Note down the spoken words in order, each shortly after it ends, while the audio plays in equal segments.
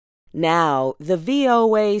Now, the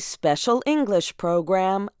VOA Special English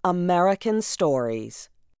program, American Stories.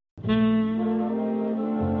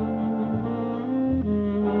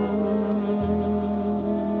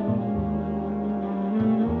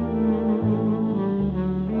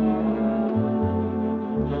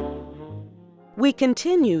 We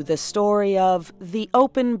continue the story of The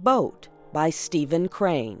Open Boat by Stephen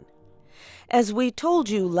Crane. As we told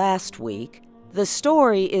you last week, the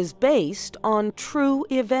story is based on true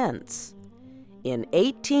events. In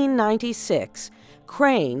 1896,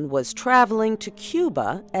 Crane was traveling to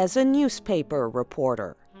Cuba as a newspaper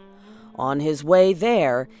reporter. On his way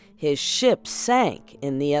there, his ship sank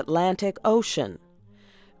in the Atlantic Ocean.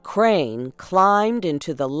 Crane climbed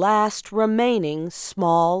into the last remaining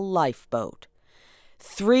small lifeboat.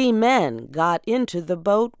 3 men got into the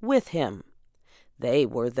boat with him. They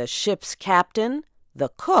were the ship's captain, the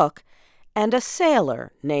cook, and a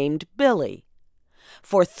sailor named Billy.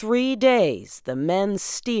 For 3 days, the men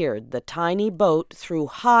steered the tiny boat through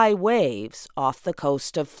high waves off the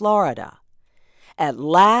coast of Florida. At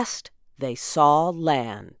last, they saw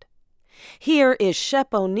land. Here is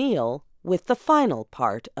Shep O'Neill with the final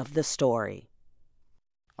part of the story.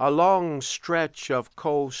 A long stretch of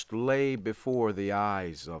coast lay before the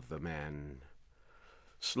eyes of the men.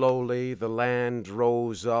 Slowly the land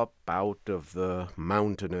rose up out of the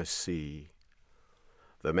mountainous sea.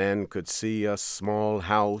 The men could see a small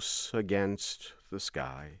house against the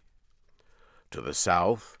sky. To the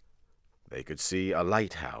south, they could see a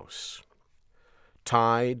lighthouse.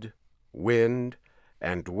 Tide, wind,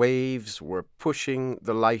 and waves were pushing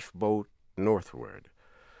the lifeboat northward.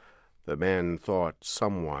 The men thought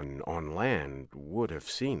someone on land would have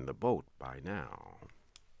seen the boat by now.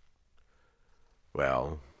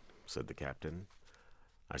 "Well," said the captain,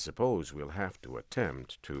 "I suppose we'll have to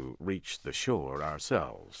attempt to reach the shore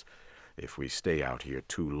ourselves. If we stay out here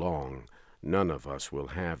too long, none of us will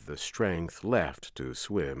have the strength left to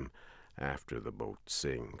swim after the boat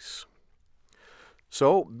sinks."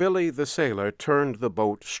 So Billy the sailor turned the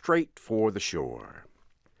boat straight for the shore.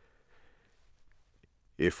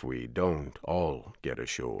 "If we don't all get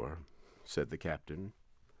ashore," said the captain,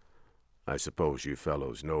 "I suppose you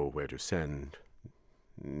fellows know where to send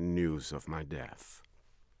news of my death."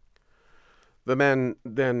 The men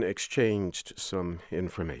then exchanged some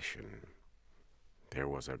information. There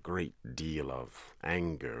was a great deal of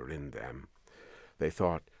anger in them. They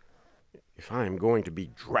thought, "If I am going to be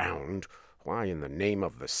drowned, why in the name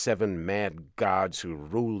of the 7 mad gods who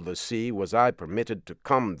rule the sea was I permitted to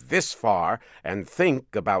come this far and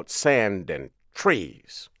think about sand and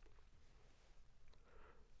trees?"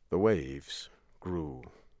 The waves grew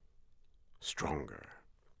stronger.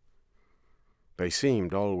 They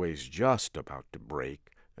seemed always just about to break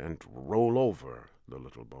and roll over the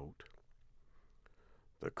little boat.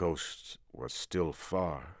 The coast was still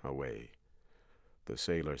far away. The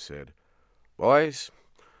sailor said, "Boys,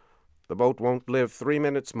 the boat won't live 3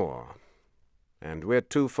 minutes more, and we're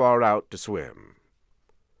too far out to swim.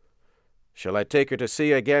 Shall I take her to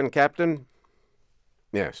sea again, Captain?"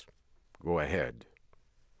 "Yes, go ahead,"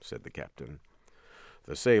 said the captain.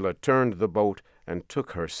 The sailor turned the boat and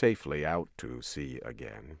took her safely out to sea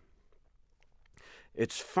again.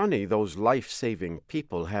 "It's funny those life-saving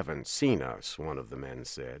people haven't seen us," one of the men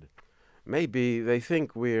said. "Maybe they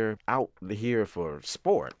think we're out here for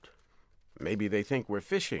sport. Maybe they think we're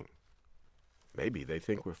fishing. Maybe they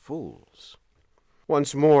think we're fools."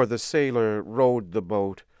 Once more the sailor rowed the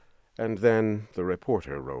boat, and then the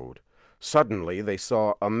reporter rowed. Suddenly they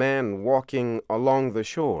saw a man walking along the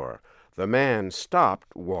shore. The man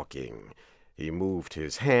stopped walking. He moved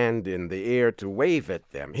his hand in the air to wave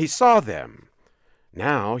at them. He saw them.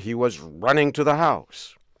 Now he was running to the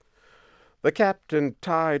house. The captain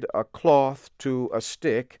tied a cloth to a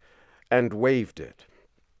stick and waved it.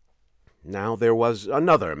 Now there was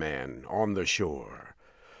another man on the shore.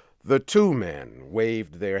 The 2 men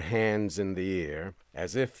waved their hands in the air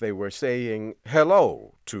as if they were saying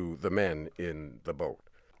hello to the men in the boat.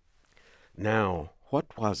 Now,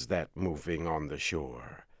 what was that moving on the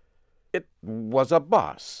shore? It was a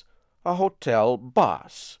bus, a hotel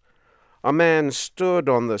bus. A man stood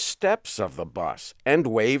on the steps of the bus and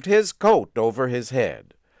waved his coat over his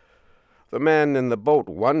head. The men in the boat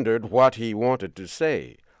wondered what he wanted to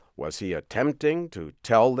say. Was he attempting to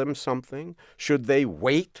tell them something? Should they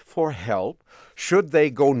wait for help? Should they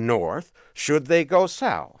go north? Should they go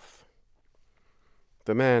south?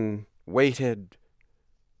 The men waited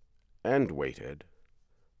and waited,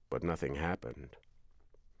 but nothing happened.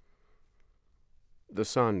 The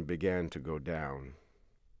sun began to go down.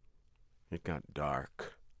 It got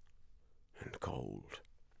dark and cold.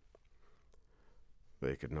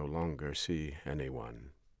 They could no longer see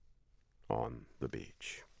anyone on the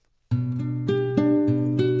beach.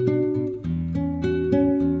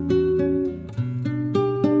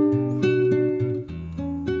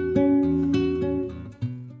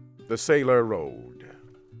 The sailor rowed,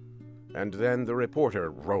 and then the reporter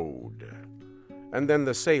rowed, and then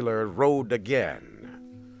the sailor rowed again.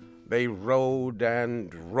 They rowed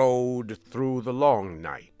and rowed through the long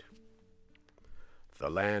night. The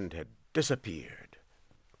land had disappeared,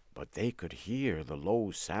 but they could hear the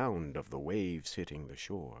low sound of the waves hitting the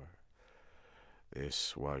shore.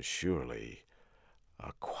 This was surely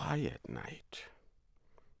a quiet night.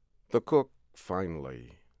 The cook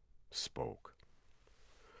finally spoke.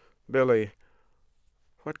 "Billy,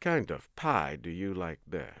 what kind of pie do you like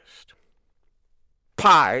best?"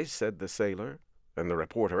 "Pie," said the sailor, and the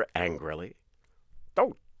reporter angrily.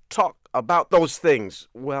 "Don't talk about those things."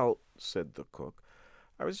 "Well," said the cook,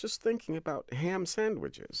 "I was just thinking about ham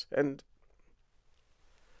sandwiches, and—"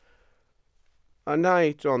 A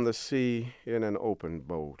night on the sea in an open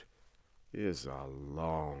boat is a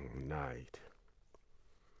long night.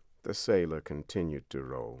 The sailor continued to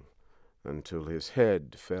row until his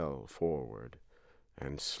head fell forward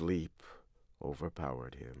and sleep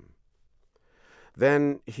overpowered him.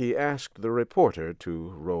 Then he asked the reporter to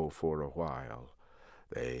row for a while.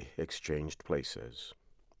 They exchanged places,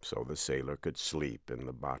 so the sailor could sleep in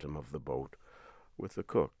the bottom of the boat with the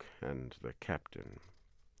cook and the captain.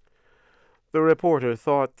 The reporter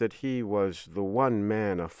thought that he was the one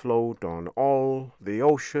man afloat on all the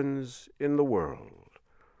oceans in the world.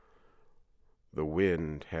 The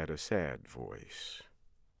wind had a sad voice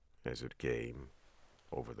as it came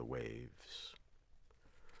over the waves.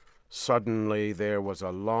 Suddenly there was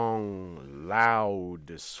a long,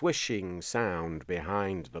 loud, swishing sound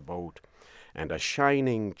behind the boat, and a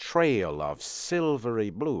shining trail of silvery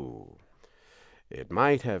blue. It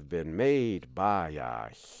might have been made by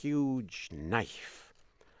a huge knife.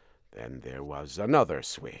 Then there was another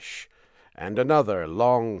swish, and another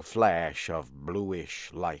long flash of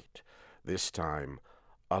bluish light, this time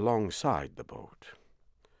alongside the boat.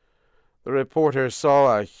 The reporter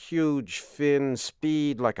saw a huge fin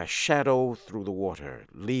speed like a shadow through the water,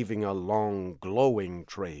 leaving a long, glowing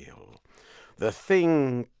trail. The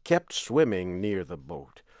thing kept swimming near the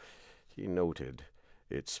boat. He noted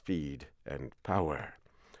its speed and power.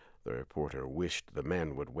 The reporter wished the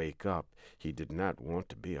men would wake up. He did not want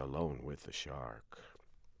to be alone with the shark.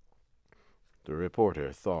 The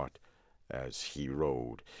reporter thought as he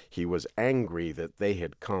rowed. He was angry that they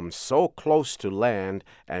had come so close to land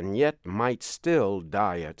and yet might still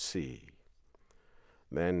die at sea.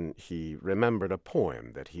 Then he remembered a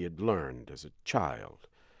poem that he had learned as a child.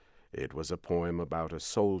 It was a poem about a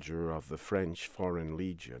soldier of the French Foreign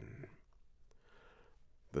Legion.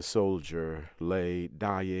 The soldier lay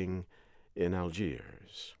dying in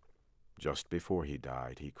Algiers. Just before he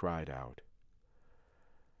died, he cried out,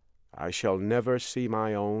 "I shall never see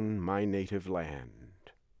my native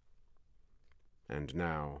land." And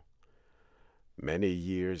now, many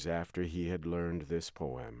years after he had learned this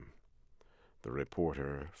poem, the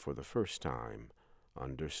reporter, for the first time,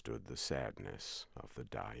 understood the sadness of the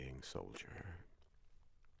dying soldier.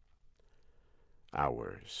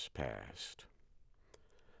 Hours passed.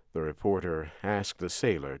 The reporter asked the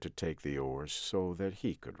sailor to take the oars so that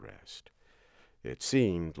he could rest. It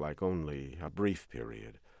seemed like only a brief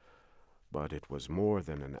period, but it was more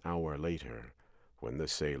than an hour later when the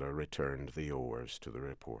sailor returned the oars to the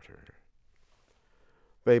reporter.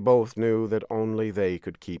 They both knew that only they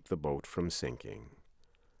could keep the boat from sinking,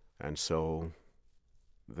 and so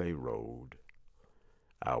they rowed,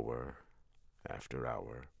 hour after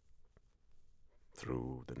hour,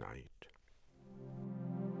 through the night.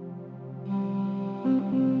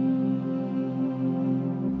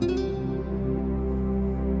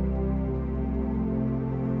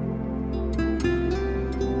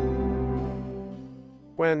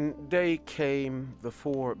 When day came, the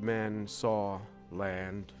four men saw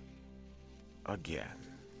land again.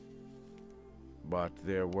 But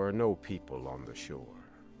there were no people on the shore.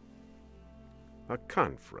 A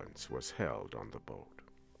conference was held on the boat.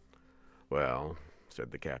 "Well,"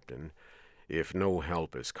 said the captain, "if no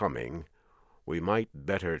help is coming, we might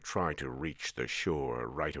better try to reach the shore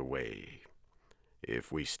right away.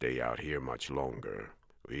 If we stay out here much longer,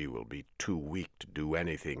 we will be too weak to do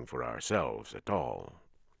anything for ourselves at all."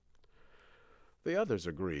 The others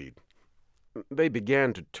agreed. They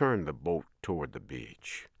began to turn the boat toward the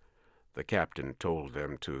beach. The captain told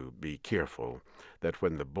them to be careful, that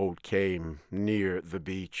when the boat came near the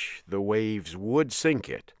beach, the waves would sink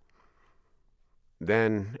it.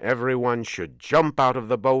 Then everyone should jump out of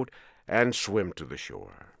the boat and swim to the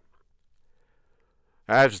shore.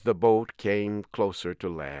 As the boat came closer to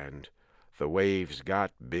land, the waves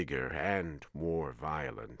got bigger and more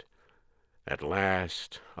violent. At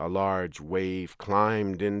last, a large wave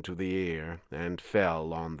climbed into the air and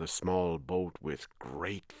fell on the small boat with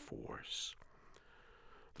great force.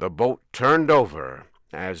 The boat turned over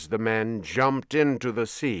as the men jumped into the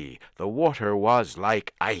sea. The water was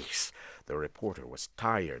like ice. The reporter was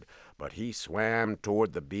tired, but he swam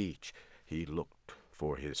toward the beach. He looked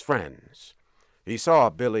for his friends. He saw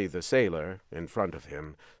Billy the sailor in front of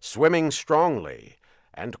him, swimming strongly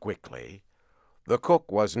and quickly. The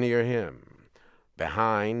cook was near him.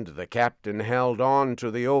 Behind, the captain held on to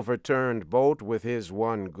the overturned boat with his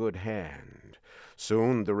one good hand.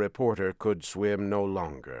 Soon the reporter could swim no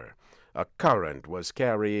longer. A current was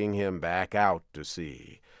carrying him back out to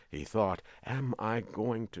sea. He thought, "Am I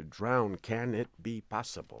going to drown? Can it be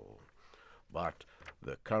possible?" But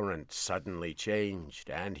the current suddenly changed,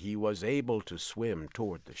 and he was able to swim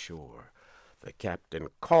toward the shore. The captain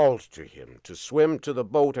called to him to swim to the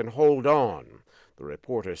boat and hold on. The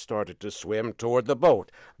reporter started to swim toward the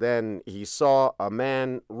boat. Then he saw a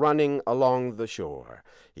man running along the shore.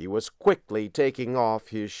 He was quickly taking off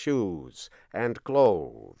his shoes and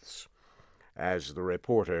clothes. As the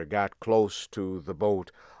reporter got close to the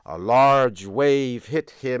boat, a large wave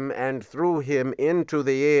hit him and threw him into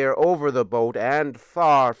the air over the boat and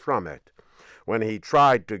far from it. When he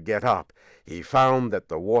tried to get up, he found that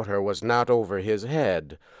the water was not over his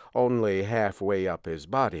head, only halfway up his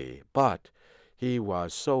body, but he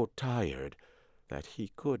was so tired that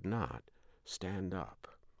he could not stand up.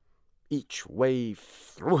 Each wave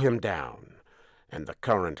threw him down, and the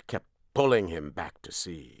current kept pulling him back to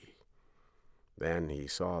sea. Then he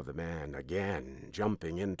saw the man again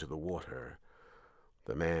jumping into the water.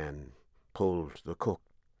 The man pulled the cook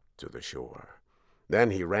to the shore. Then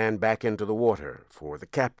he ran back into the water for the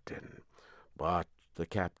captain, but the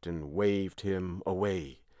captain waved him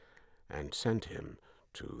away and sent him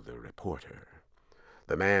to the reporter.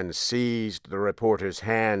 The man seized the reporter's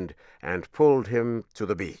hand and pulled him to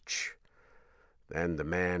the beach. Then the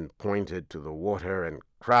man pointed to the water and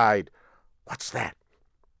cried, "What's that?"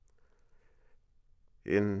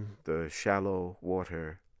 In the shallow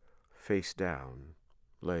water, face down,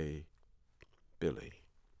 lay Billy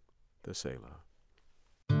the sailor.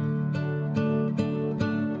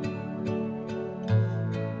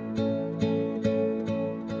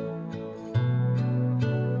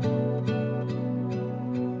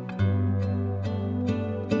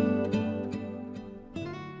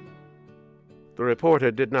 The reporter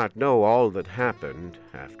did not know all that happened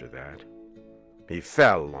after that. He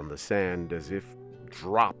fell on the sand as if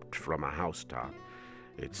dropped from a housetop.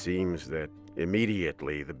 It seems that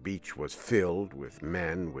immediately the beach was filled with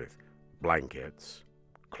men with blankets,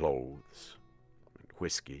 clothes, and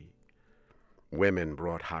whiskey. Women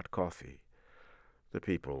brought hot coffee. The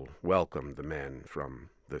people welcomed the men from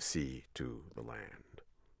the sea to the land.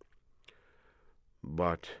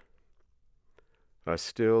 But a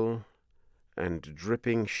still and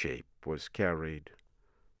dripping shape was carried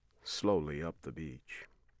slowly up the beach,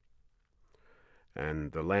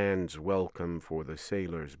 and the land's welcome for the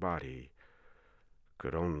sailor's body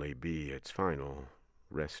could only be its final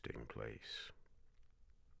resting place.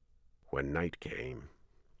 When night came,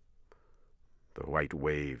 the white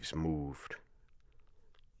waves moved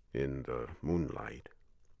in the moonlight.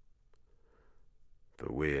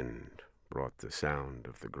 The wind brought the sound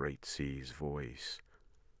of the great sea's voice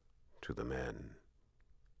to the men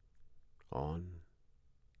on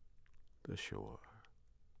the shore.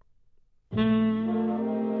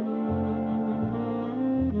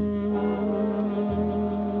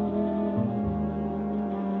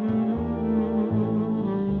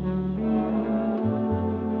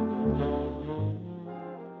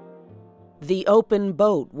 The Open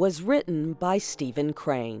Boat was written by Stephen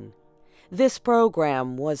Crane. This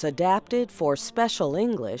program was adapted for Special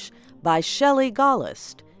English by Shelley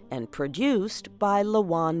Gollust and produced by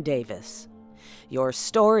LaJuan Davis. Your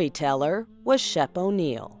storyteller was Shep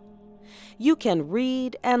O'Neill. You can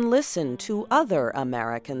read and listen to other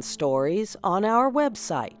American stories on our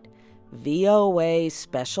website,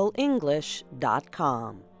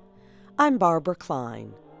 voaspecialenglish.com. I'm Barbara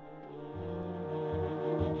Klein.